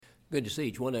Good to see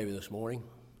each one of you this morning.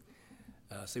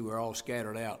 See, we're all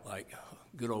scattered out like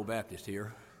good old Baptists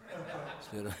here.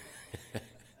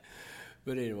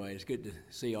 But anyway, it's good to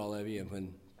see all of you. And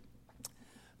when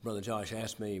Brother Josh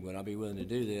asked me would I be willing to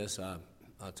do this, I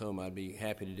told him I'd be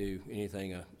happy to do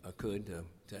anything I could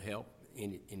to help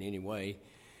in any way.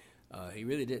 He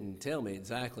really didn't tell me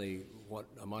exactly what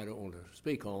I might want to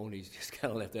speak on. He's just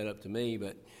kind of left that up to me.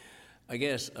 But I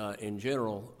guess in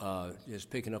general, just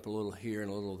picking up a little here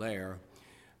and a little there,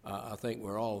 I think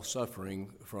we're all suffering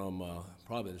from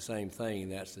probably the same thing,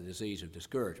 and that's the disease of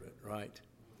discouragement, right?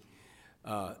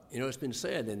 It's been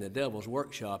said in the devil's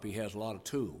workshop he has a lot of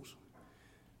tools,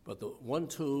 but the one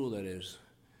tool that is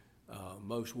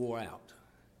most wore out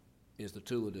is the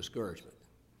tool of discouragement.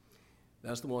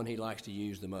 That's the one he likes to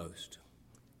use the most.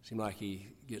 Seems like he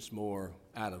gets more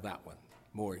out of that one,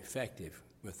 more effective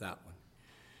with that one.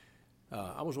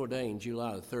 I was ordained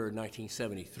July the 3rd,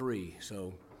 1973,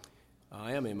 so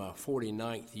I am in my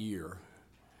 49th year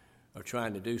of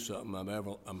trying to do something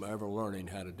I'm ever learning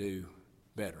how to do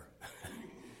better.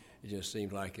 It just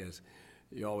seems like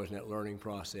you're always in that learning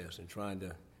process and trying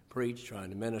to preach, trying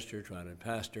to minister, trying to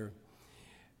pastor.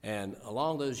 And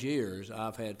along those years,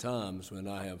 I've had times when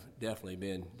I have definitely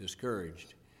been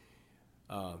discouraged.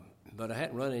 But I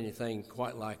hadn't run anything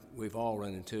quite like we've all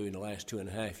run into in the last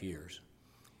 2.5 years.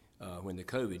 When the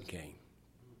COVID came,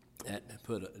 that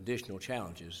put additional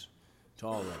challenges to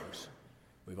all of us.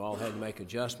 We've all had to make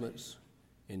adjustments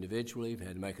individually. We've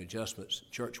had to make adjustments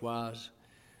church-wise.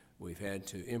 We've had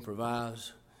to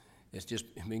improvise. It's just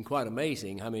been quite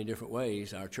amazing how many different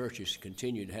ways our churches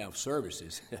continue to have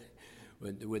services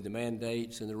with the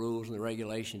mandates and the rules and the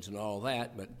regulations and all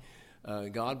that. But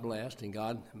God blessed and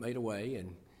God made a way,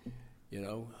 and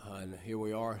here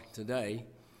we are today.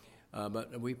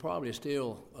 But we probably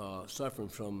still suffering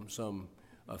from some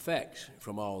effects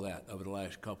from all that over the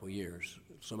last couple of years.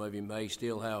 Some of you may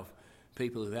still have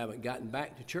people who haven't gotten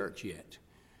back to church yet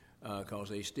because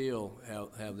they still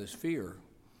have this fear.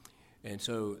 And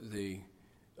so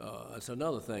that's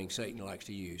another thing Satan likes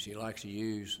to use. He likes to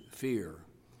use fear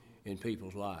in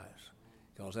people's lives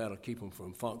because that'll keep them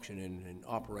from functioning and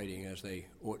operating as they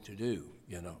ought to do,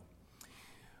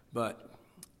 But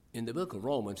in the book of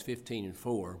Romans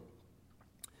 15:4,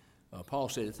 Paul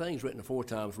said, the things written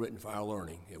aforetime written for our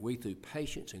learning, that we through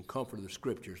patience and comfort of the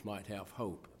Scriptures might have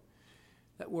hope.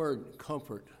 That word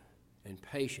comfort and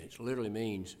patience literally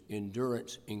means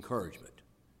endurance, encouragement.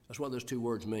 That's what those two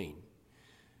words mean.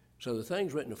 So the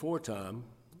things written aforetime,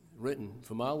 written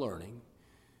for my learning,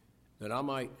 that I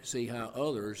might see how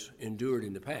others endured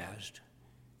in the past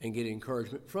and get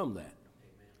encouragement from that.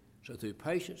 Amen. So through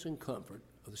patience and comfort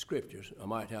of the Scriptures, I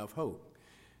might have hope.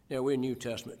 Now, we're a New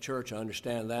Testament church, I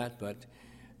understand that, but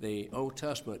the Old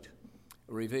Testament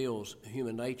reveals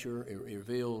human nature. It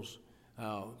reveals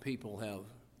how people have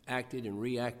acted and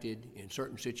reacted in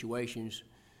certain situations,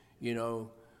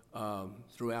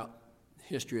 throughout the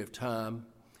history of time,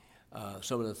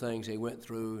 some of the things they went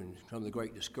through and some of the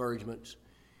great discouragements.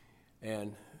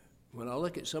 And when I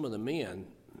look at some of the men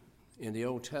in the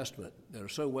Old Testament that are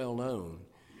so well known,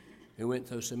 who went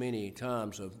through so many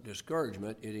times of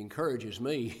discouragement, it encourages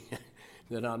me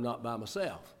that I'm not by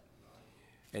myself.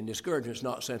 And discouragement's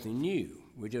not something new.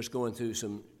 We're just going through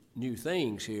some new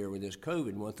things here with this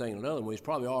COVID, one thing and another. And we was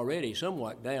probably already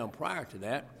somewhat down prior to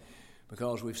that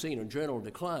because we've seen a general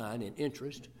decline in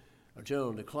interest, a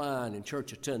general decline in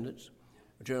church attendance,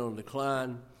 a general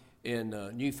decline in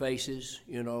new faces,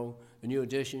 the new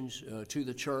additions to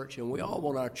the church. And we all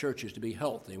want our churches to be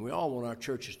healthy, and we all want our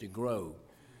churches to grow.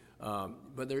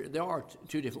 But there are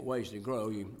two different ways to grow.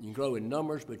 You can grow in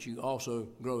numbers, but you also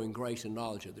grow in grace and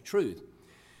knowledge of the truth.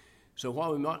 So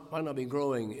while we might not be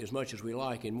growing as much as we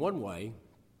like in one way,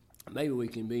 maybe we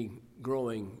can be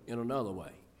growing in another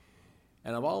way.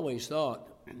 And I've always thought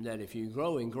that if you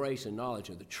grow in grace and knowledge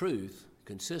of the truth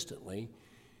consistently,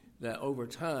 that over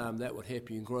time that would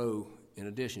help you grow in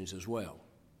additions as well.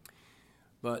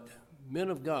 But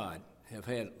men of God have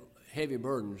had heavy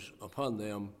burdens upon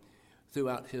them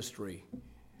throughout history.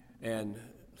 And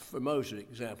for Moses'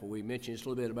 example, we mentioned just a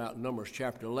little bit about Numbers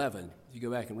chapter 11. If you go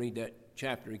back and read that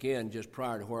chapter again just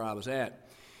prior to where I was at,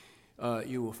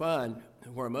 you will find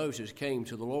where Moses came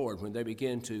to the Lord when they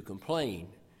began to complain.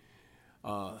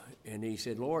 And he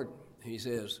said, Lord, he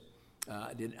says,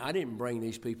 I didn't bring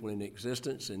these people into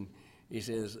existence. And he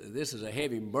says, this is a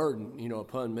heavy burden,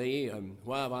 upon me.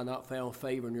 Why have I not found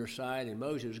favor in your sight? And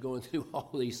Moses was going through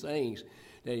all these things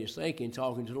that he's thinking,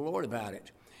 talking to the Lord about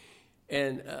it.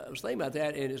 And I was thinking about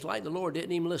that, and it's like the Lord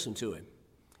didn't even listen to him.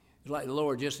 It's like the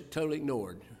Lord just totally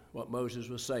ignored what Moses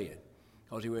was saying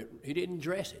because he didn't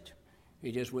address it.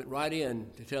 He just went right in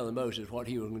to telling Moses what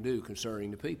he was going to do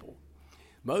concerning the people.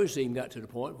 Moses even got to the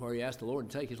point where he asked the Lord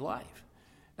to take his life.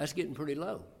 That's getting pretty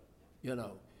low, you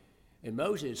know. And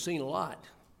Moses had seen a lot.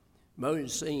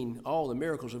 Moses had seen all the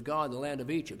miracles of God in the land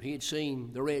of Egypt. He had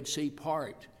seen the Red Sea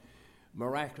part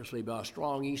miraculously by a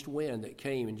strong east wind that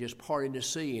came and just parted the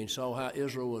sea, and saw how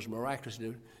Israel was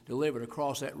miraculously delivered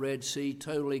across that Red Sea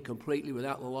totally, completely,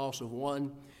 without the loss of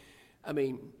one. I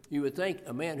mean, you would think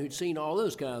a man who'd seen all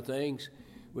those kind of things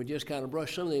would just kind of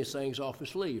brush some of these things off his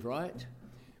sleeve, right?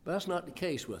 But that's not the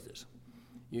case with us.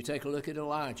 You take a look at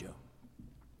Elijah.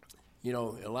 You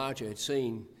know, Elijah had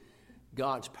seen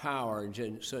God's power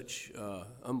in such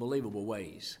unbelievable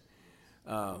ways.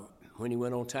 When he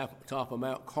went on top of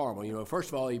Mount Carmel, you know, first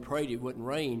of all, he prayed it wouldn't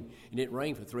rain. It didn't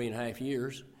rain for 3.5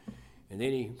 years. And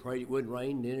then he prayed it wouldn't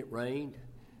rain, and then it rained.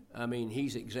 I mean,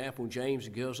 he's the example James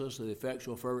gives us, the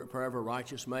effectual fervent prayer of a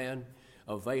righteous man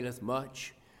availeth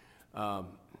much.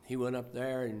 He went up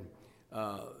there and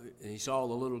he saw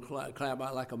the little cloud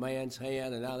about like a man's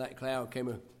hand, and out of that cloud came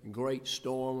a great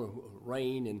storm of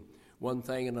rain and one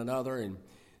thing and another, and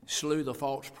slew the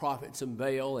false prophets and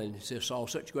Baal, and just saw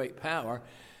such great power.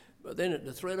 But then at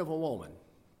the threat of a woman,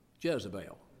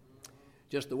 Jezebel,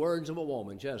 just the words of a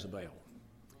woman, Jezebel.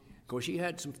 Of course, she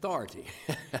had some authority,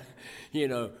 you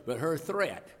know, but her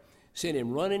threat sent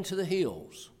him running to the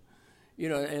hills. You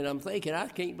know, and I'm thinking, I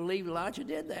can't believe Elijah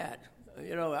did that.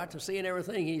 You know, after seeing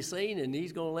everything he's seen, and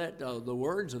he's going to let the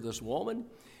words of this woman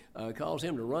cause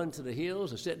him to run to the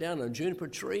hills and sit down on a juniper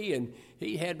tree, and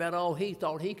he had about all he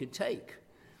thought he could take.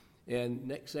 And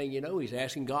next thing you know, he's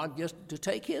asking God just to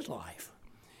take his life.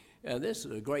 This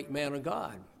is a great man of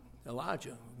God,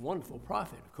 Elijah, wonderful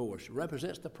prophet, of course,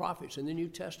 represents the prophets in the New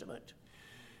Testament.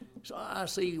 So I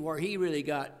see where he really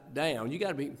got down. You got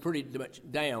to be pretty much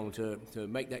down to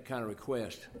make that kind of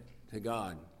request to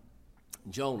God.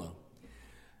 Jonah.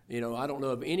 You know, I don't know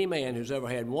of any man who's ever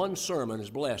had one sermon as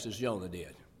blessed as Jonah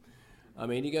did. I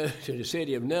mean, he goes to the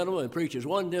city of Nineveh and preaches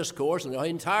one discourse, and the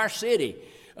entire city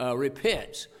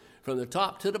repents from the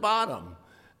top to the bottom.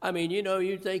 I mean, you know,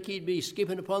 you'd think he'd be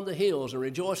skipping upon the hills and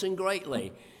rejoicing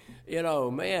greatly. You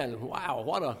know, man, wow,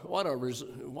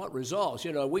 what results.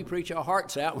 You know, we preach our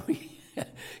hearts out. We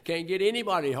can't get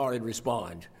anybody hardly to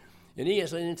respond. And he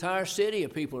has an entire city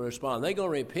of people to respond. They're going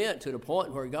to repent to the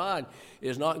point where God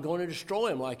is not going to destroy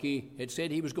them like he had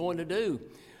said he was going to do.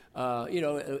 You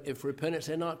know, if repentance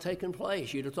had not taken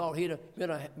place, you'd have thought he'd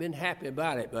have been happy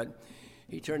about it. But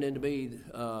he turned into be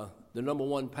the number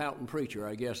one pouting preacher,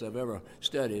 I guess, I've ever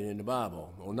studied in the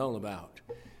Bible or known about.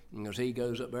 Because he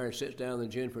goes up there and sits down in the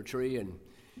juniper tree, and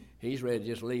he's ready to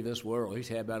just leave this world. He's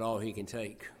had about all he can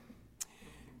take.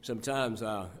 Sometimes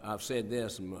I've said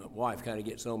this, and my wife kind of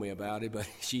gets on me about it, but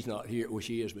she's not here. Well,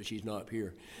 she is, but she's not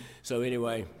here. So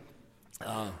anyway,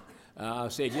 I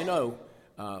said, you know,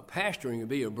 pastoring would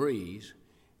be a breeze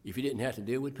if you didn't have to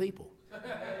deal with people.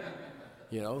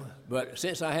 You know, but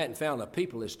since I hadn't found a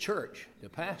peopleless church to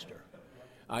pastor,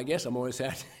 I guess I'm always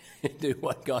have to do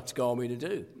what God's called me to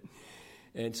do.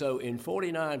 And so in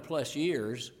 49 plus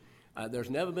years, there's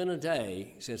never been a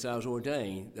day since I was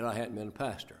ordained that I hadn't been a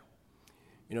pastor.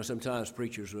 You know, sometimes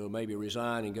preachers will maybe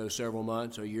resign and go several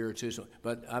months or a year or two,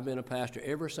 but I've been a pastor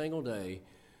every single day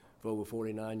for over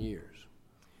 49 years.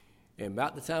 And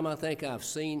about the time I think I've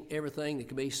seen everything that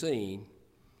can be seen,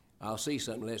 I'll see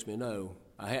something that lets me know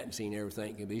I hadn't seen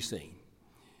everything that can be seen.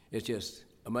 It's just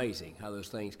amazing how those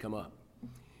things come up.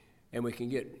 And we can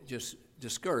get just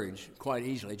discouraged quite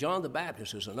easily. John the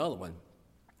Baptist is another one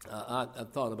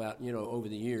I've thought about, you know, over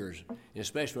the years, and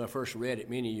especially when I first read it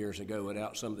many years ago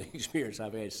without some of the experience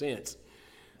I've had since.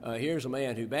 Here's a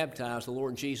man who baptized the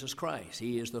Lord Jesus Christ.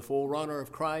 He is the forerunner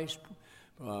of Christ,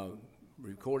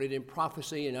 recorded in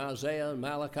prophecy in Isaiah and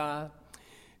Malachi.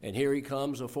 And here he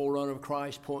comes, a forerunner of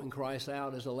Christ, pointing Christ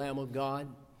out as the Lamb of God.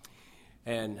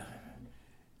 And,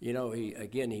 you know,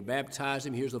 he baptized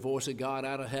him. Here's the voice of God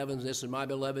out of heaven. This is my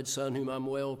beloved Son, whom I'm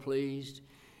well pleased.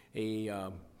 He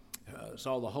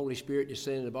saw the Holy Spirit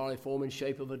descend in the bodily form in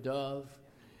shape of a dove.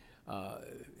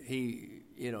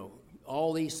 You know,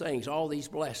 all these things, all these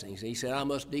blessings. He said, I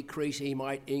must decrease, he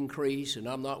might increase, and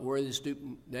I'm not worthy to stoop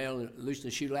down and loosen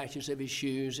the shoe latches of his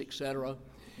shoes, etc.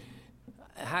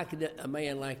 How could a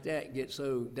man like that get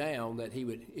so down that he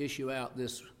would issue out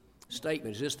this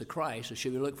statement, is this the Christ, or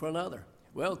should we look for another?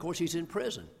 Well, of course, he's in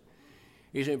prison.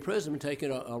 He's in prison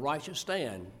taking a righteous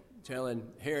stand, telling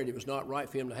Herod it was not right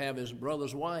for him to have his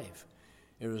brother's wife.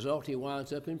 As a result, he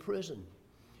winds up in prison.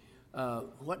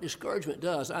 What discouragement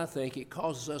does, I think, it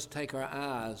causes us to take our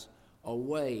eyes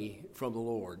away from the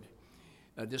Lord.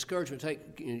 Discouragement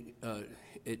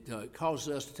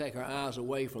causes us to take our eyes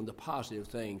away from the positive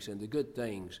things and the good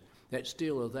things that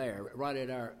still are there, right at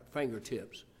our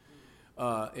fingertips.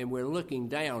 And we're looking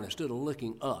down instead of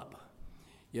looking up.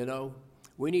 You know,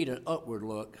 we need an upward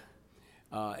look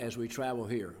as we travel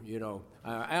here. You know,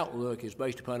 our outlook is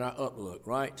based upon our uplook,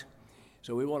 right?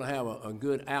 So we want to have a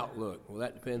good outlook. Well,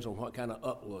 that depends on what kind of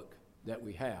uplook that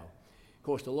we have. Of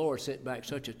course, the Lord sent back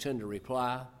such a tender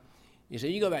reply. He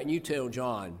said, you go back and you tell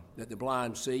John that the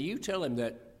blind see. You tell him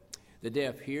that the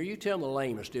deaf hear. You tell him the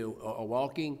lame are still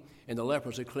walking and the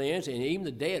lepers are cleansed, and even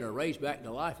the dead are raised back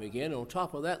to life again. And on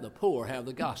top of that, the poor have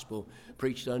the gospel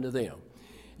preached unto them.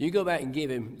 You go back and give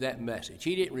him that message.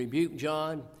 He didn't rebuke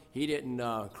John. He didn't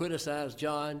criticize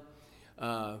John.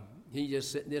 He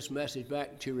just sent this message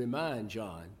back to remind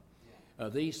John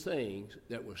of these things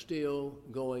that were still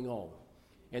going on.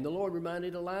 And the Lord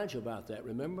reminded Elijah about that,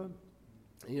 remember?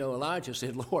 You know, Elijah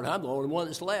said, Lord, I'm the only one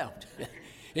that's left.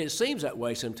 It seems that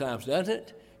way sometimes, doesn't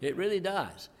it? It really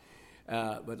does.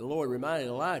 But the Lord reminded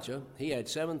Elijah, he had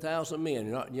 7,000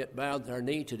 men not yet bowed their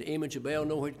knee to the image of Baal,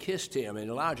 nor had kissed him. And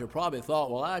Elijah probably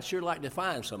thought, well, I'd sure like to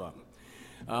find some of them.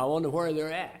 I wonder where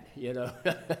they're at, you know,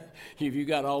 if you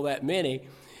got all that many.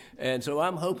 And so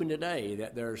I'm hoping today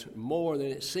that there's more than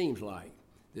it seems like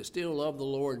that still love the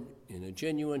Lord in a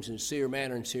genuine, sincere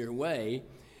manner and sincere way,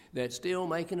 that's still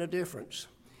making a difference.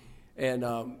 And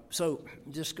so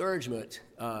discouragement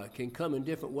can come in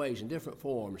different ways, in different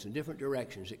forms, in different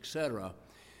directions, etc.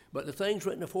 But the things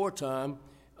written aforetime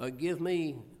give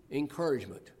me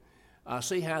encouragement. I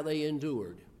see how they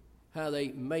endured, how they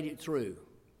made it through.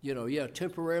 You know, yeah,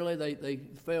 temporarily they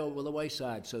fell by the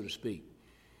wayside, so to speak.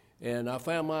 And I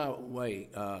found my way,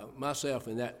 myself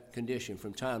in that condition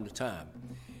from time to time.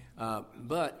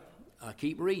 But I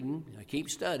keep reading, I keep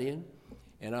studying,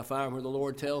 and I find where the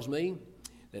Lord tells me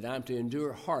that I'm to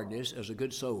endure hardness as a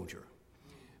good soldier.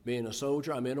 Being a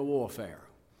soldier, I'm in a warfare.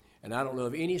 And I don't know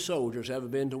of any soldiers ever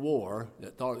been to war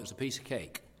that thought it was a piece of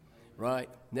cake, right?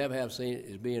 Never have seen it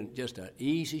as being just an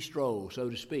easy stroll, so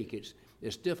to speak.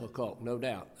 It's difficult, no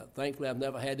doubt. Thankfully, I've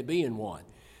never had to be in one.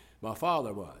 My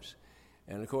father was.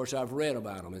 And, of course, I've read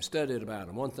about them and studied about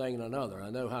them, one thing and another.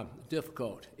 I know how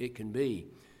difficult it can be.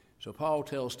 So Paul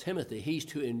tells Timothy he's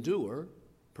to endure,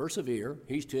 persevere,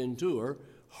 he's to endure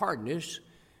hardness.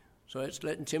 So it's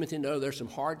letting Timothy know there's some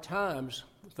hard times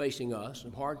facing us,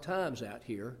 some hard times out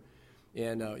here.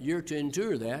 And you're to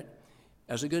endure that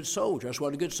as a good soldier. That's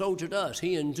what a good soldier does.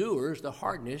 He endures the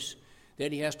hardness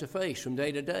that he has to face from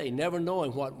day to day, never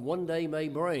knowing what one day may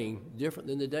bring different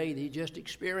than the day that he just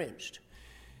experienced.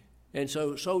 And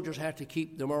so soldiers have to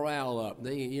keep the morale up.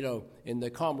 And the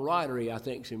camaraderie, I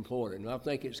think, is important. I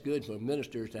think it's good for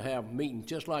ministers to have meetings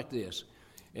just like this,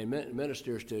 and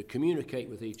ministers to communicate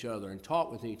with each other and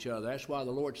talk with each other. That's why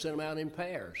the Lord sent them out in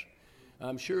pairs.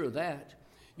 I'm sure of that.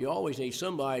 You always need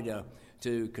somebody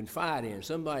to confide in,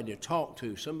 somebody to talk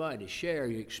to, somebody to share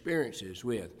your experiences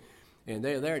with. And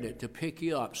they're there to pick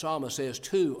you up. Psalmist says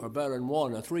 2 are better than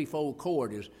 1. A threefold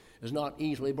cord is not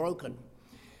easily broken.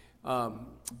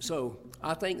 So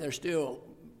I think there's still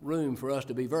room for us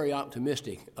to be very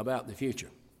optimistic about the future.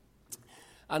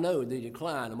 I know the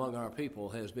decline among our people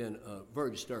has been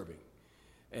very disturbing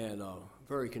and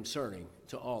very concerning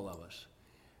to all of us.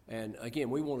 And again,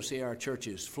 we want to see our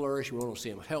churches flourish. We want to see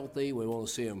them healthy. We want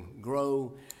to see them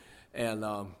grow. And,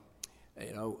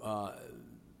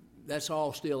 that's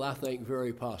all still, I think,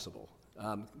 very possible.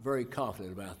 I'm very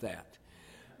confident about that.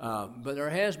 But there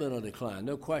has been a decline,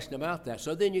 no question about that.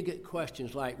 So then you get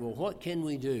questions like, well, what can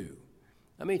we do?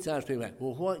 How many times people ask,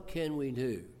 well, what can we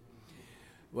do?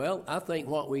 Well, I think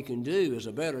what we can do is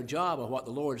a better job of what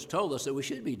the Lord's told us that we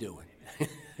should be doing.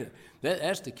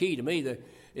 That's the key to me.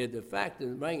 The fact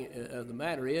of the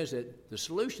matter is that the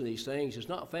solution to these things is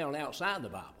not found outside the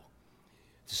Bible.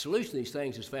 The solution to these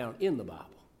things is found in the Bible.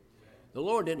 The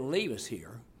Lord didn't leave us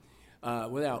here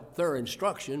without thorough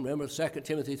instruction. Remember 2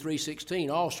 Timothy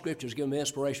 3:16, all Scripture is given by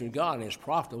inspiration of God and is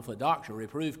profitable for doctrine,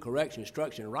 reproof, correction,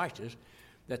 instruction, and righteousness,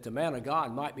 that the man of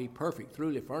God might be perfect,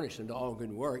 truly furnished unto all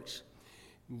good works.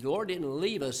 The Lord didn't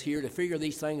leave us here to figure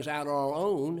these things out on our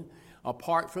own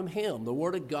apart from Him. The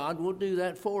Word of God will do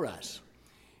that for us.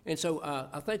 And so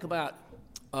I think about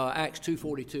Acts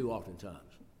 2:42 oftentimes.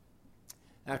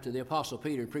 After the Apostle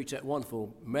Peter preached that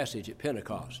wonderful message at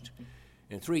Pentecost,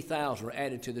 and 3,000 were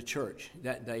added to the church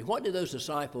that day. What did those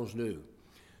disciples do?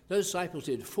 Those disciples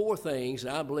did 4 things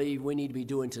that I believe we need to be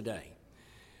doing today,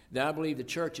 that I believe the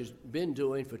church has been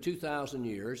doing for 2,000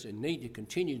 years and need to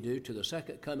continue to do to the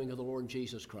second coming of the Lord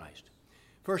Jesus Christ.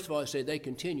 First of all, it said they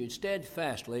continued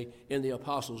steadfastly in the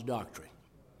apostles' doctrine.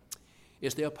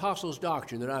 It's the apostles'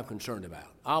 doctrine that I'm concerned about.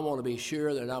 I want to be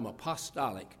sure that I'm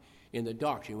apostolic in the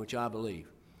doctrine which I believe.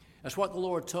 That's what the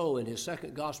Lord told in his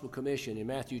second gospel commission in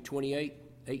Matthew 28,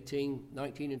 18,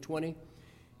 19, and 20.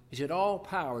 He said, all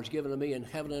power is given to me in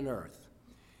heaven and earth.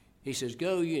 He says,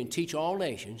 go ye and teach all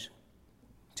nations,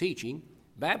 teaching,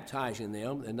 baptizing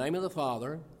them in the name of the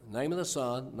Father, in the name of the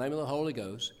Son, in the name of the Holy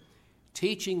Ghost,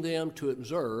 teaching them to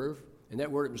observe, and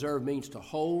that word observe means to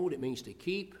hold, it means to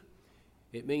keep,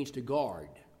 it means to guard.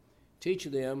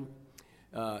 Teaching them,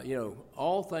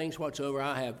 all things whatsoever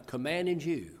I have commanded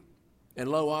you, and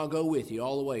lo, I'll go with you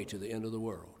all the way to the end of the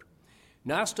world.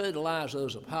 Now, I studied the lives of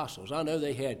those apostles. I know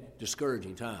they had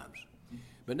discouraging times.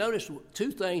 But notice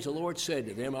two things the Lord said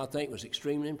to them I think was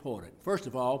extremely important. First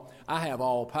of all, I have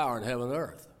all power in heaven and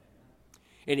earth.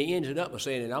 And he ended up by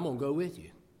saying, and I'm going to go with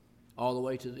you all the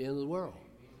way to the end of the world.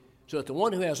 So that the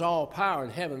one who has all power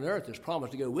in heaven and earth has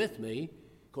promised to go with me.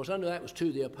 Of course, I know that was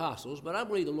to the apostles, but I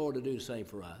believe the Lord will do the same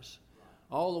for us.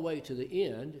 All the way to the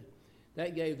end,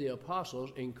 that gave the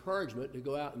apostles encouragement to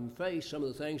go out and face some of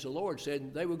the things the Lord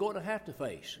said they were going to have to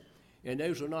face. And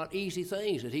those are not easy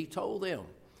things that he told them.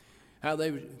 How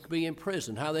they would be in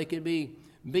prison, how they could be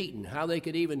beaten, how they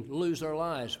could even lose their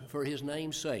lives for his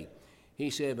name's sake. He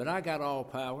said, but I got all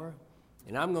power,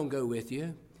 and I'm going to go with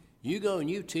you. You go and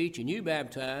you teach and you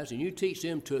baptize and you teach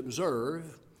them to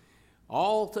observe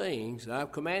all things that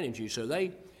I've commanded you. So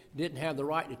they didn't have the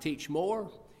right to teach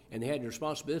more, and they had the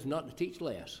responsibility not to teach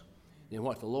less than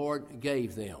what the Lord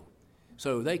gave them.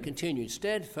 So they continued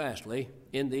steadfastly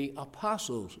in the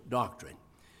apostles' doctrine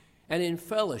and in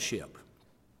fellowship.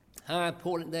 How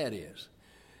important that is,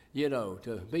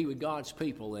 to be with God's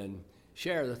people and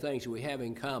share the things that we have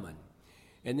in common.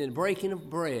 And then breaking of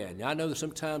bread. Now, I know that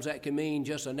sometimes that can mean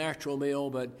just a natural meal,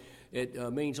 but it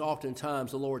means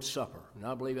oftentimes the Lord's Supper. And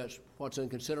I believe that's what's in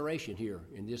consideration here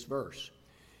in this verse.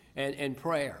 And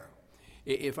prayer.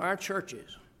 If our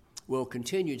churches will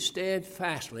continue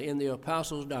steadfastly in the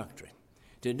apostles' doctrine,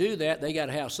 to do that, they got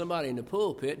to have somebody in the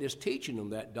pulpit that's teaching them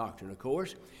that doctrine, of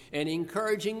course, and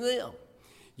encouraging them.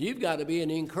 You've got to be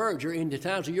an encourager in the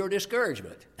times of your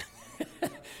discouragement.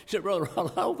 Said, Brother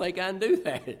Ronald, I don't think I can do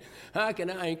that. How can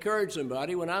I encourage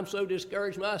somebody when I'm so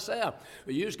discouraged myself?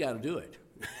 Well, you just got to do it.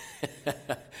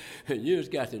 You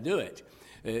just got to do it.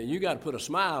 You got to put a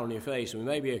smile on your face, and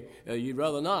maybe you'd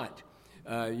rather not.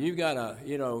 You've got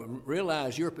to,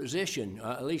 realize your position.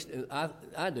 At least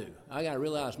I do. I got to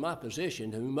realize my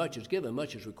position. Who much is given,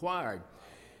 much is required.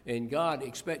 And God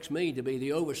expects me to be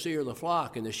the overseer of the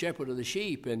flock and the shepherd of the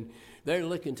sheep, and they're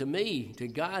looking to me to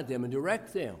guide them and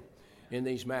direct them in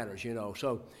these matters,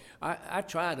 So I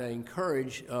try to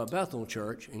encourage Bethel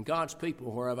Church and God's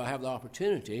people wherever I have the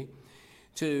opportunity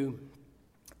to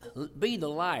be the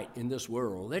light in this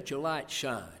world. Let your light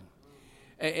shine.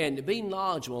 And to be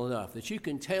knowledgeable enough that you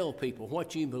can tell people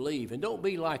what you believe. And don't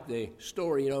be like the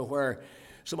story, where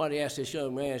somebody asked this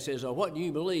young man, says, what do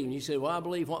you believe? And he said, well, I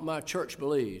believe what my church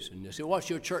believes. And they said, what's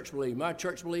your church believe? My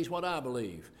church believes what I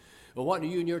believe. Well, what do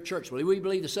you and your church believe? We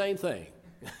believe the same thing.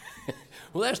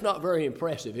 Well, that's not very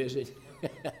impressive, is it?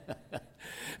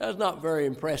 That's not very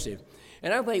impressive.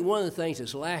 And I think one of the things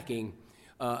that's lacking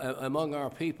among our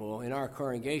people in our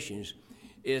congregations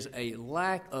is a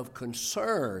lack of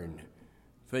concern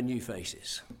for new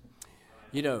faces.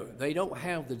 They don't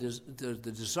have the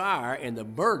desire and the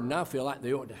burden I feel like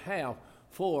they ought to have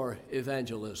for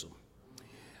evangelism.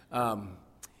 I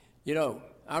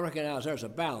recognize there's a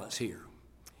balance here.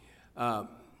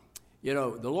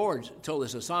 The Lord told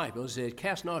his disciples, he said,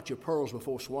 cast not your pearls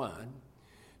before swine,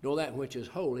 nor that which is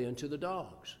holy unto the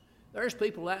dogs. There's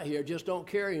people out here just don't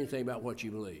care anything about what you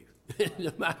believe.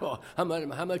 No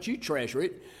matter how much you treasure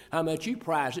it, how much you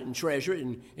prize it and treasure it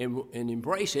and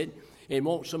embrace it and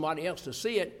want somebody else to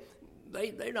see it,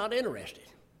 they're not interested.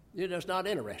 They're just not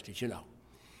interested,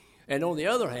 And on the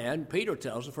other hand, Peter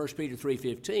tells us, 1 Peter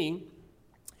 3:15,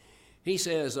 he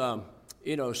says,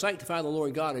 sanctify the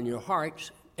Lord God in your hearts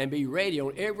and be ready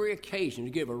on every occasion to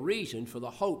give a reason for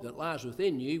the hope that lies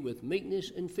within you with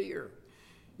meekness and fear.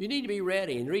 You need to be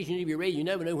ready, and the reason you need to be ready, you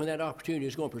never know when that opportunity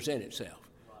is going to present itself.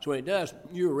 So when it does,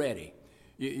 you're ready.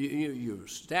 You're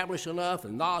established enough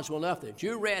and knowledgeable enough that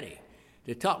you're ready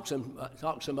to talk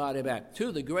somebody about. Two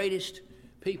of the greatest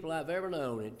people I've ever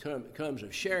known in terms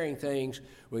of sharing things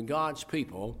with God's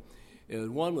people,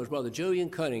 one was Brother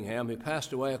Julian Cunningham, who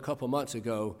passed away a couple months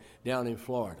ago down in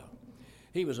Florida.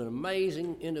 He was an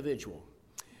amazing individual.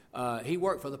 He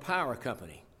worked for the power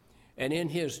company. And in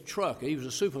his truck, he was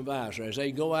a supervisor as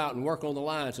they go out and work on the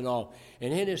lines and all.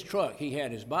 And in his truck, he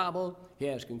had his Bible, he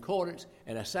had his concordance,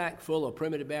 and a sack full of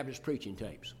Primitive Baptist preaching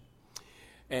tapes.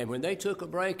 And when they took a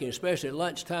break, and especially at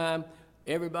lunchtime,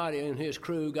 everybody in his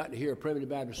crew got to hear a Primitive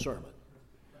Baptist sermon.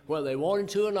 Whether they wanted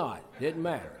to or not, didn't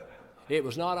matter. It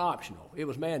was not optional. It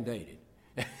was mandated.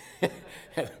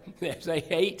 As they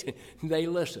ate, they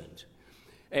listened.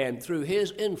 And through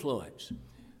his influence,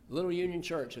 Little Union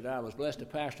Church that I was blessed to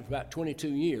pastor for about 22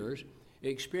 years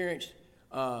experienced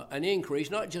an increase,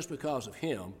 not just because of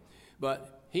him,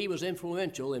 but he was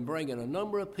influential in bringing a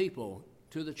number of people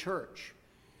to the church.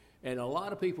 And a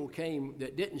lot of people came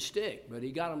that didn't stick, but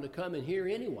he got them to come and hear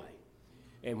anyway.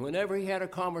 And whenever he had a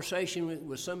conversation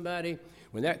with somebody,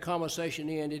 when that conversation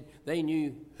ended, they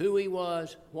knew who he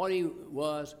was, what he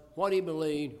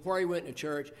believed, where he went to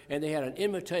church, and they had an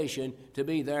invitation to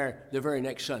be there the very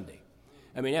next Sunday.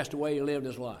 I mean, that's the way he lived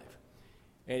his life.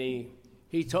 And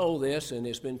he told this, and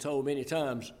it's been told many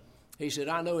times. He said,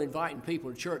 I know inviting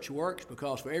people to church works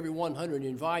because for every 100 you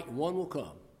invite, one will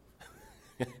come.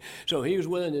 So he was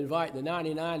willing to invite the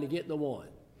 99 to get the one.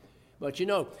 But you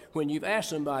know, when you've asked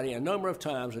somebody a number of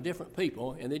times of different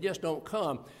people and they just don't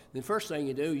come, the first thing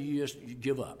you do, you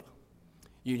give up.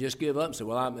 You just give up and say,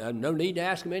 well, I have no need to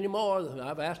ask them anymore.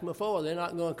 I've asked them before. They're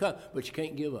not going to come. But you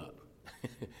can't give up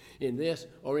in this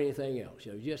or anything else.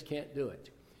 You just can't do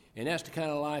it. And that's the kind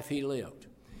of life he lived.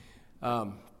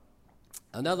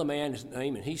 Another man, his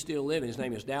name, and he's still living, his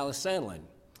name is Dallas Sandlin,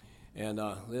 and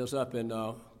lives up in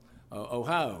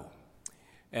Ohio.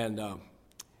 And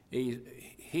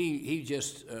he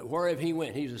just, wherever he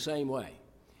went, he's the same way.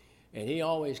 And he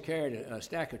always carried a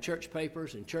stack of church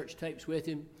papers and church tapes with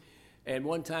him. And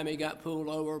one time he got pulled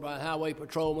over by a highway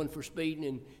patrolman for speeding,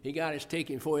 and he got his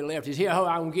ticket before he left. He said,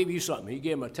 I'm going to give you something. He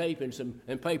gave him a tape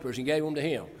and papers and gave them to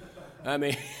him. I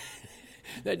mean,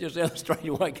 that just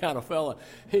illustrated what kind of fella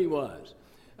he was.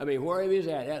 I mean, wherever he's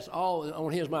at, that's all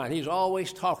on his mind. He's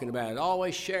always talking about it,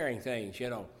 always sharing things, you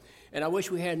know. And I wish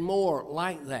we had more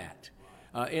like that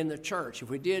in the church.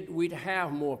 If we did, we'd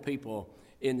have more people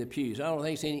in the pews. I don't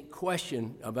think there's any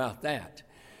question about that.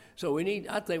 So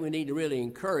I think we need to really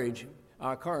encourage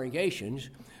our congregations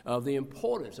of the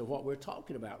importance of what we're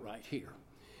talking about right here.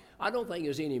 I don't think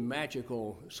there's any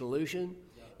magical solution,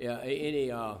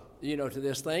 to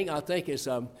this thing. I think it's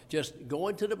just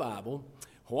going to the Bible.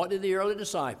 What did the early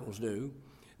disciples do?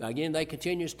 Again, they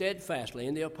continued steadfastly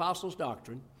in the apostles'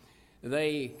 doctrine.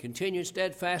 They continued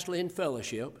steadfastly in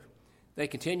fellowship. They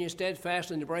continued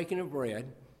steadfastly in the breaking of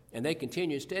bread. And they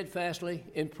continued steadfastly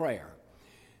in prayer.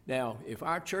 Now, if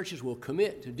our churches will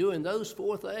commit to doing those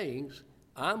four things,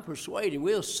 I'm persuaded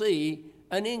we'll see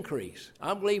an increase.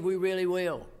 I believe we really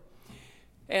will.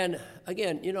 And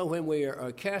again, you know, when we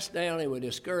are cast down and we're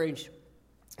discouraged,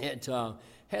 it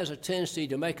has a tendency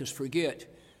to make us forget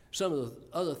some of the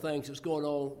other things that's going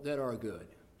on that are good,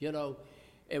 you know.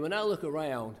 And when I look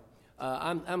around,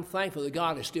 I'm thankful that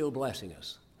God is still blessing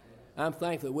us. I'm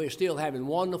thankful that we're still having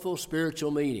wonderful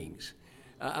spiritual meetings.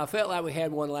 I felt like we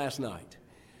had one last night.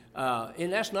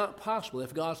 And that's not possible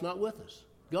if God's not with us.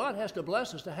 God has to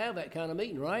bless us to have that kind of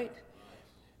meeting, right?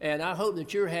 And I hope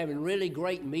that you're having really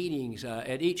great meetings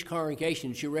at each congregation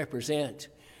that you represent.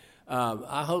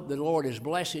 I hope the Lord is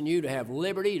blessing you to have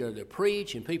liberty to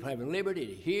preach and people having liberty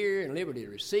to hear and liberty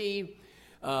to receive.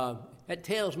 That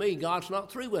tells me God's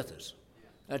not through with us.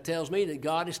 That tells me that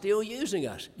God is still using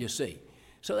us, you see.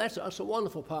 So that's a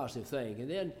wonderful positive thing. And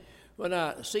then when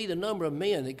I see the number of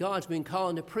men that God's been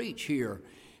calling to preach here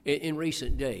in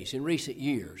recent days, in recent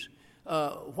years,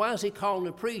 why is he calling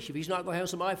to preach if he's not going to have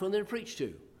somebody for them to preach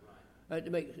to?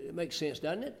 It makes sense,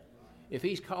 doesn't it? If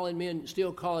he's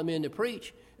still calling men to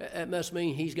preach, that must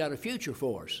mean he's got a future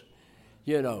for us,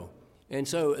 you know. And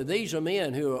so these are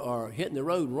men who are hitting the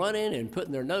road running and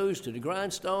putting their nose to the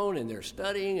grindstone, and they're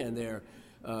studying and they're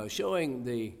showing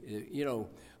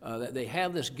that they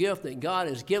have this gift that God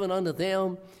has given unto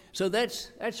them. So that's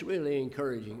really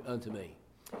encouraging unto me.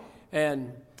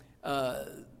 And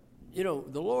the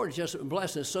Lord has just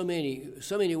blessed us so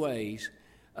many ways.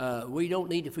 We don't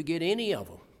need to forget any of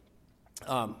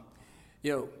them.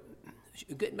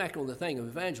 Getting back on the thing of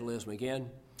evangelism again,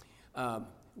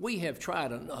 we have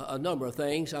tried a number of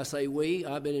things. I say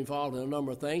I've been involved in a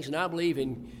number of things, and I believe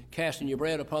in casting your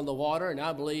bread upon the water, and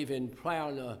I believe in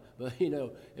plowing,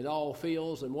 in all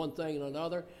fields and one thing and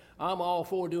another. I'm all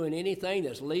for doing anything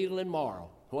that's legal and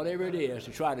moral, whatever it is,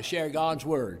 to try to share God's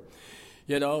word.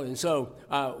 You know, and so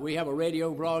we have a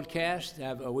radio broadcast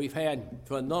we've had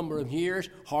for a number of years.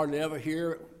 Hardly ever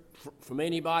hear from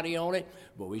anybody on it,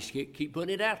 but we keep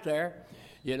putting it out there,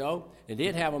 you know. And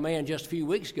did have a man just a few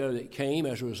weeks ago that came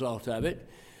as a result of it.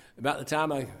 about the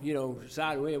time I,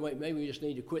 decided, wait, maybe we just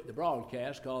need to quit the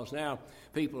broadcast because now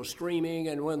people are streaming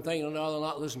and one thing and another,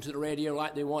 not listening to the radio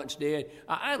like they once did.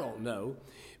 I don't know.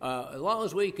 As long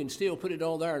as we can still put it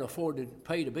on there and afford to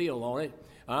pay the bill on it,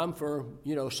 I'm for,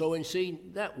 sowing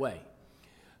seed that way.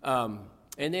 And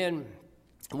then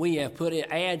we have put in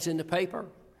ads in the paper.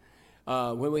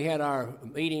 When we had our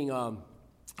meeting, our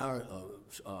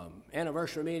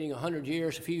anniversary meeting 100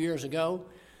 years, a few years ago,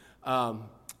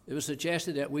 it was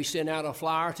suggested that we send out a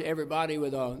flyer to everybody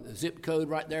with a zip code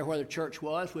right there where the church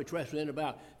was, which represented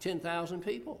about 10,000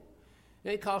 people.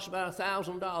 And it cost about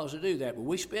 $1,000 to do that, but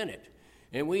we spent it,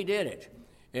 and we did it.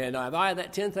 And out of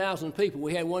that 10,000 people,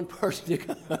 we had one person to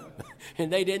come,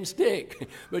 and they didn't stick.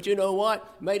 But you know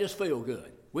what? Made us feel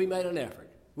good. We made an effort.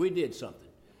 We did something,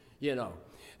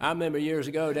 I remember years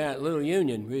ago down at Little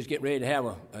Union, we was getting ready to have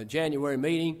a January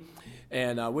meeting,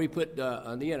 and we put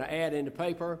an ad in the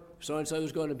paper. So-and-so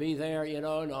was going to be there,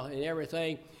 and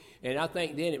everything. And I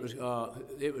think then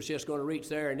it was just going to reach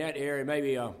there in that area,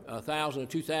 maybe 1,000 or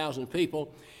 2,000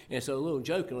 people. And so a little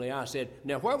jokingly, I said,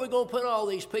 now where are we going to put all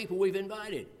these people we've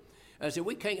invited? I said,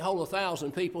 we can't hold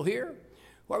 1,000 people here.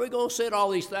 Where are we going to sit all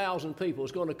these 1,000 people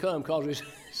is going to come because we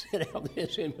sent out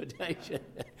this invitation?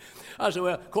 I said,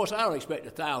 well, of course, I don't expect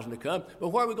 1,000 to come, but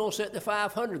where are we going to set the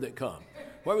 500 that come?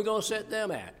 Where are we going to set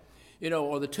them at?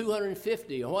 Or the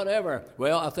 250 or whatever.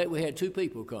 Well, I think we had 2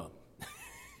 people come,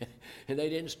 and they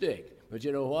didn't stick. But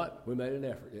you know what? We made an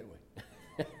effort, didn't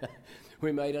we?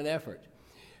 We made an effort.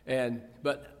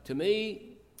 But to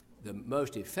me, the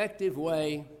most effective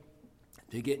way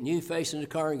to get new faces in the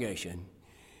congregation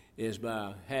is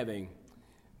by having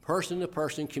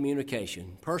person-to-person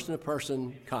communication,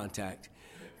 person-to-person contact,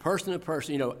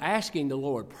 person-to-person, asking the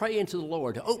Lord, praying to the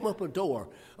Lord to open up a door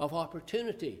of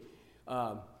opportunity.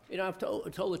 I've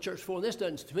told the church before, this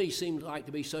doesn't to me seem like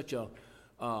to be such a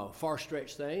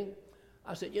far-stretched thing.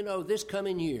 I said, this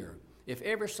coming year, if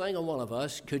every single one of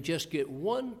us could just get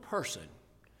one person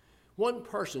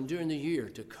during the year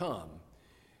to come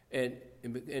and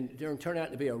turn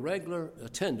out to be a regular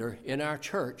attender in our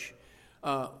church,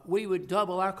 we would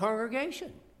double our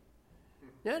congregation.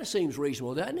 Now, that seems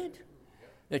reasonable, doesn't it?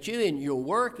 That you in your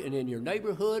work and in your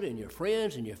neighborhood and your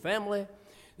friends and your family,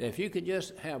 that if you could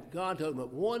just have God to open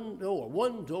up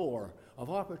one door of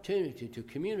opportunity to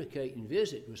communicate and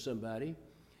visit with somebody,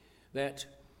 that,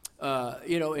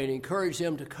 and encourage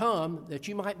them to come, that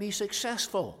you might be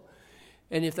successful.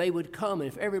 And if they would come, and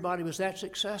if everybody was that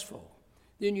successful,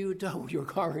 then you would double your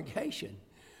congregation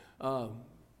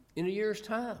in a year's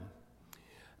time.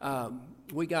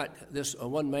 We got this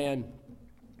one man,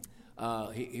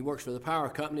 he works for the power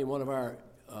company, one of our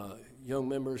young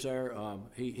members there.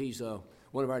 He's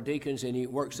one of our deacons, and he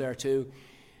works there too.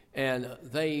 And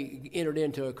they entered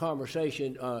into a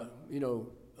conversation,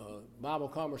 Bible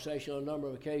conversation on a number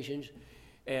of occasions,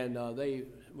 and they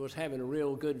was having a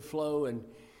real good flow.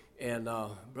 And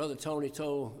Brother Tony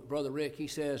told Brother Rick, he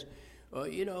says,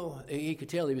 he could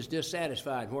tell he was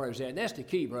dissatisfied where he was at. And that's the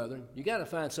key, brethren. You got to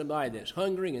find somebody that's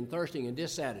hungering and thirsting and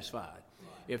dissatisfied. Right.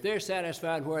 If they're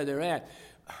satisfied where they're at,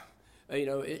 it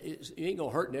ain't going to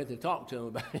hurt nothing to talk to them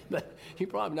about it, but you're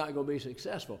probably not going to be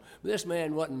successful. But this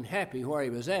man wasn't happy where he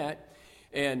was at,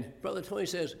 and Brother Tony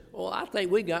says, well, I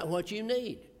think we got what you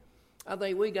need. I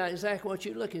think we got exactly what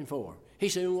you're looking for. He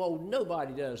said, well,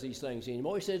 nobody does these things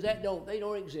anymore. He says, they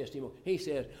don't exist anymore. He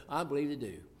says, I believe they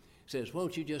do. He says,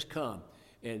 won't you just come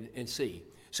and see?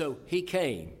 So he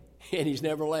came, and he's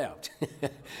never left.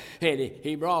 And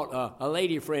he brought a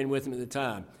lady friend with him at the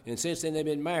time. And since then, they've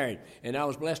been married. And I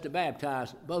was blessed to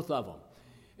baptize both of them.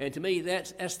 And to me,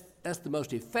 that's the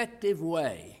most effective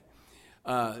way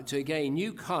to gain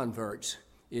new converts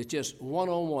is just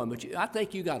one-on-one. But I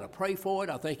think you got to pray for it.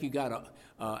 I think you got to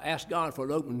ask God for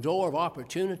an open door of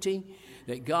opportunity,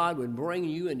 that God would bring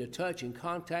you into touch and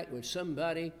contact with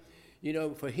somebody,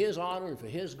 for His honor and for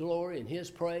His glory and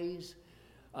His praise.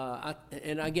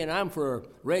 And again, I'm for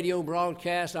radio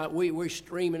broadcast. We're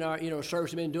streaming our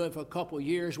service. We've been doing it for a couple of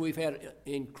years. We've had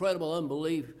incredible,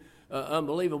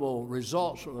 unbelievable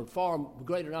results, far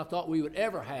greater than I thought we would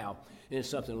ever have in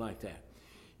something like that.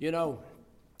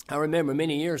 I remember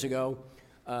many years ago,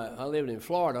 I lived in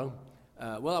Florida.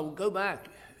 I would go back,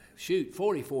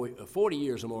 40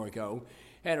 years or more ago,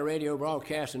 had a radio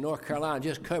broadcast in North Carolina,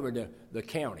 just covered the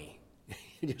county.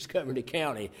 Just covered the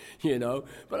county,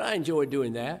 But I enjoyed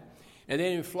doing that. And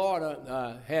then in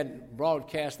Florida, had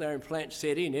broadcast there in Plant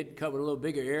City, and it covered a little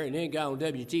bigger area. And then got on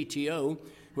WTTO,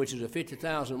 which is a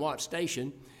 50,000-watt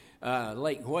station,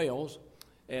 Lake Wales,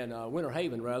 and Winter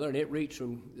Haven, rather. And it reached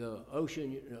from the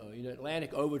ocean,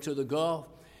 Atlantic, over to the Gulf.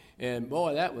 And,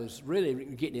 boy, that was really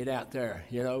getting it out there,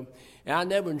 you know. And I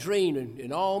never dreamed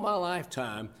in all my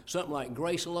lifetime something like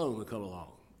Grace Alone would come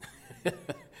along.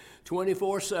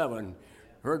 24/7,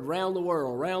 heard round the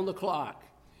world, round the clock.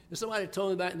 And somebody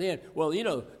told me back then, well, you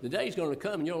know, the day's going to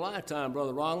come in your lifetime,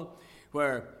 Brother Ronald,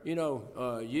 where, you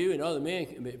know, you and other men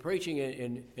can be preaching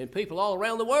and people all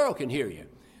around the world can hear you.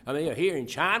 I mean, here in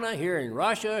China, here in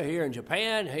Russia, here in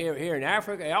Japan, here in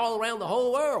Africa, all around the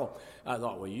whole world. I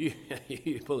thought, well,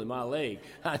 you're pulling my leg.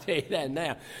 I tell you that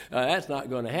now. That's not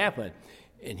going to happen.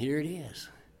 And here it is.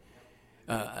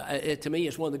 To me,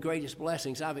 it's one of the greatest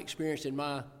blessings I've experienced in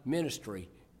my ministry,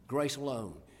 Grace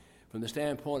Alone, from the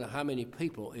standpoint of how many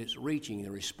people it's reaching,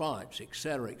 the response, et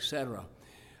cetera, et cetera.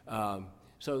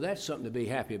 So that's something to be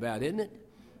happy about, isn't it?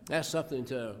 That's something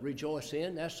to rejoice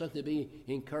in. That's something to be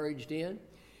encouraged in.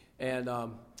 And,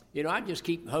 you know, I just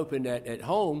keep hoping that at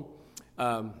home,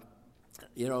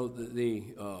 you know, the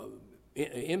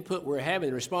input we're having,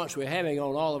 the response we're having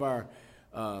on all of our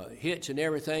hits and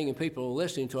everything, and people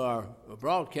listening to our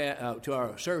broadcast, to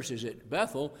our services at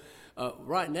Bethel,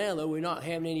 right now, though, we're not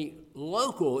having any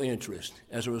local interest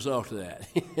as a result of that.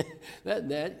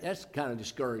 That's kind of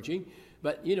discouraging.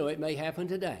 But, you know, it may happen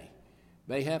today.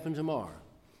 May happen tomorrow.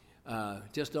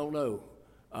 Just don't know.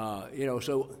 You know,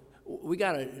 so we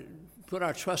got to put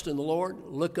our trust in the Lord,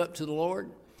 look up to the Lord,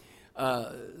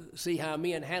 see how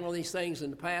men handle these things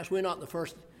in the past. We're not the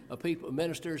first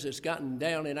ministers that's gotten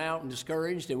down and out and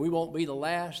discouraged, and we won't be the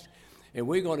last. And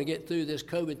we're going to get through this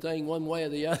COVID thing one way or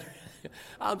the other.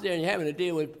 I'm telling you, having to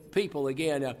deal with people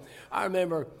again. I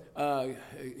remember a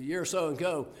year or so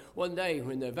ago, one day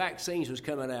when the vaccines was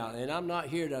coming out, and I'm not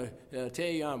here to tell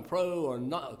you I'm pro or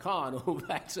not con on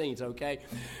vaccines, okay?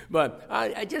 But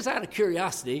I just out of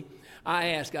curiosity, I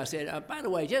asked, I said, by the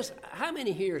way, just how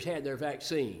many here has had their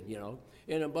vaccine, you know?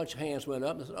 And a bunch of hands went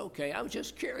up, and I said, okay, I was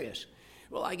just curious.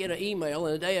 Well, I get an email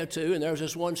in a day or two, and there was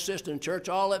this one sister in church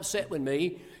all upset with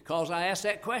me because I asked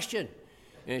that question.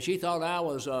 And she thought I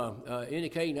was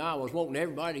indicating I was wanting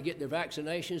everybody to get their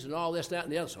vaccinations and all this, that,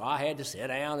 and the other. So I had to sit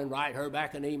down and write her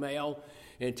back an email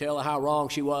and tell her how wrong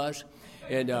she was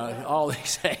and all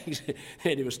these things.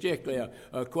 And it was strictly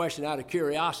a question out of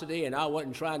curiosity, and I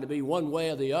wasn't trying to be one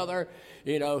way or the other.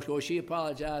 You know, so she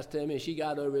apologized to me, and she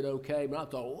got over it okay. But I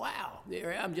thought, wow,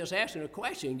 I'm just asking a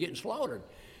question and getting slaughtered,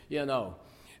 you know,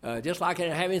 just like I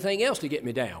didn't have anything else to get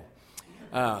me down.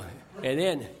 And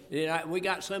then we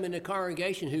got some in the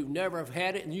congregation who never have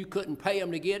had it, and you couldn't pay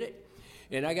them to get it.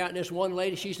 And I got this one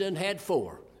lady, she's done had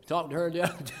 4. Talked to her the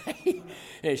other day,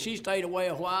 and she stayed away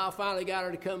a while. Finally got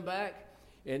her to come back,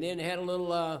 and then had a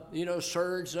little,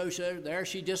 surge. So there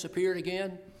she disappeared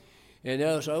again.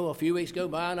 And so a few weeks go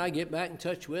by, and I get back in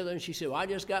touch with her, and she said, well, I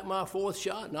just got my 4th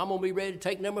shot, and I'm going to be ready to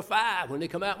take number 5 when they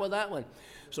come out with that one.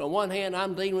 So on one hand,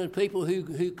 I'm dealing with people who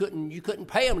you couldn't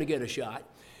pay them to get a shot.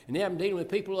 And then I'm dealing with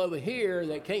people over here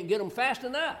that can't get them fast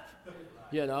enough,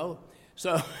 you know.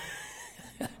 So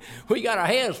we got our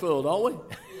hands full, don't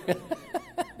we?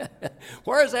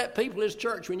 Where's that people's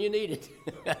church when you need it?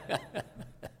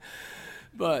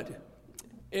 But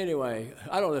anyway,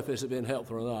 I don't know if this has been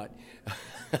helpful or not.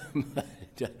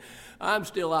 But I'm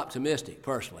still optimistic,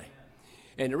 personally.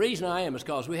 And the reason I am is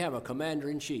because we have a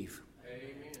commander-in-chief.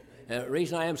 The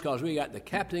reason I am is because we got the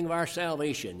captain of our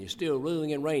salvation. He's still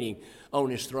ruling and reigning on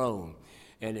his throne.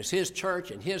 And it's his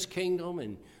church and his kingdom,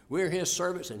 and we're his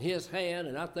servants in his hand.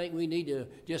 And I think we need to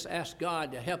just ask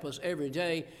God to help us every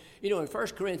day. You know, in 1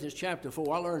 Corinthians chapter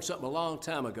 4, I learned something a long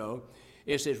time ago.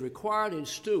 It says, required in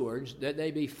stewards that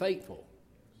they be faithful.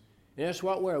 And that's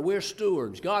what we're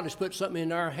stewards. God has put something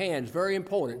in our hands, very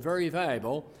important, very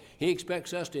valuable. He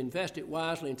expects us to invest it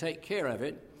wisely and take care of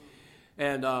it.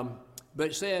 And but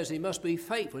it says they must be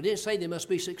faithful. It didn't say they must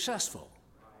be successful.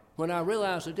 When I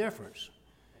realized the difference.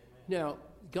 Now,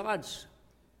 God's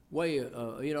way,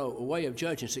 a way of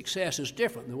judging success is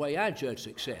different than the way I judge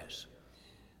success.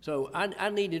 So I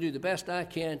need to do the best I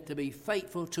can to be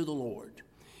faithful to the Lord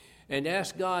and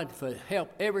ask God for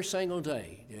help every single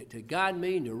day to guide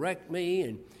me and direct me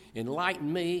and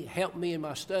enlighten me, help me in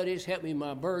my studies, help me in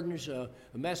my burdens, a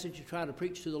message to try to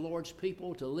preach to the Lord's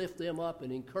people, to lift them up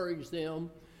and encourage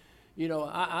them. You know,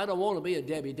 I don't want to be a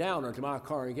Debbie Downer to my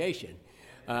congregation.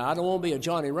 I don't want to be a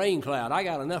Johnny Raincloud. I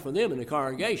got enough of them in the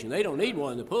congregation. They don't need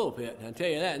one in the pulpit, I tell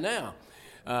you that now.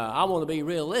 I want to be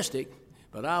realistic,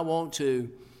 but I want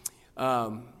to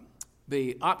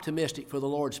be optimistic for the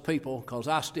Lord's people because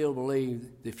I still believe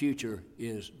the future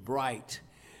is bright.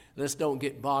 Let's don't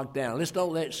get bogged down. Let's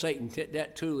don't let Satan take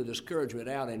that tool of discouragement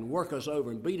out and work us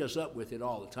over and beat us up with it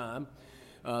all the time.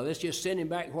 Let's just send him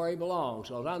back where he belongs,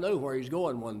 because I know where he's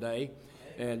going one day.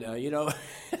 And,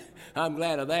 I'm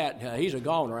glad of that. He's a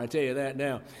goner, I tell you that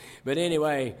now. But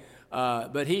anyway,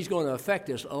 but he's going to affect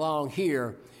us along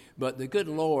here. But the good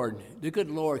Lord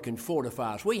can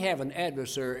fortify us. We have an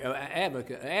adversary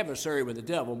with the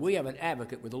devil. We have an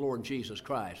advocate with the Lord Jesus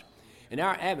Christ. And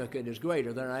our advocate is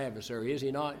greater than our adversary, is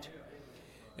he not?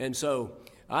 And so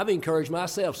I've encouraged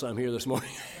myself some here this morning.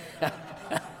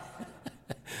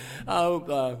 I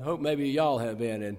hope maybe y'all have been. And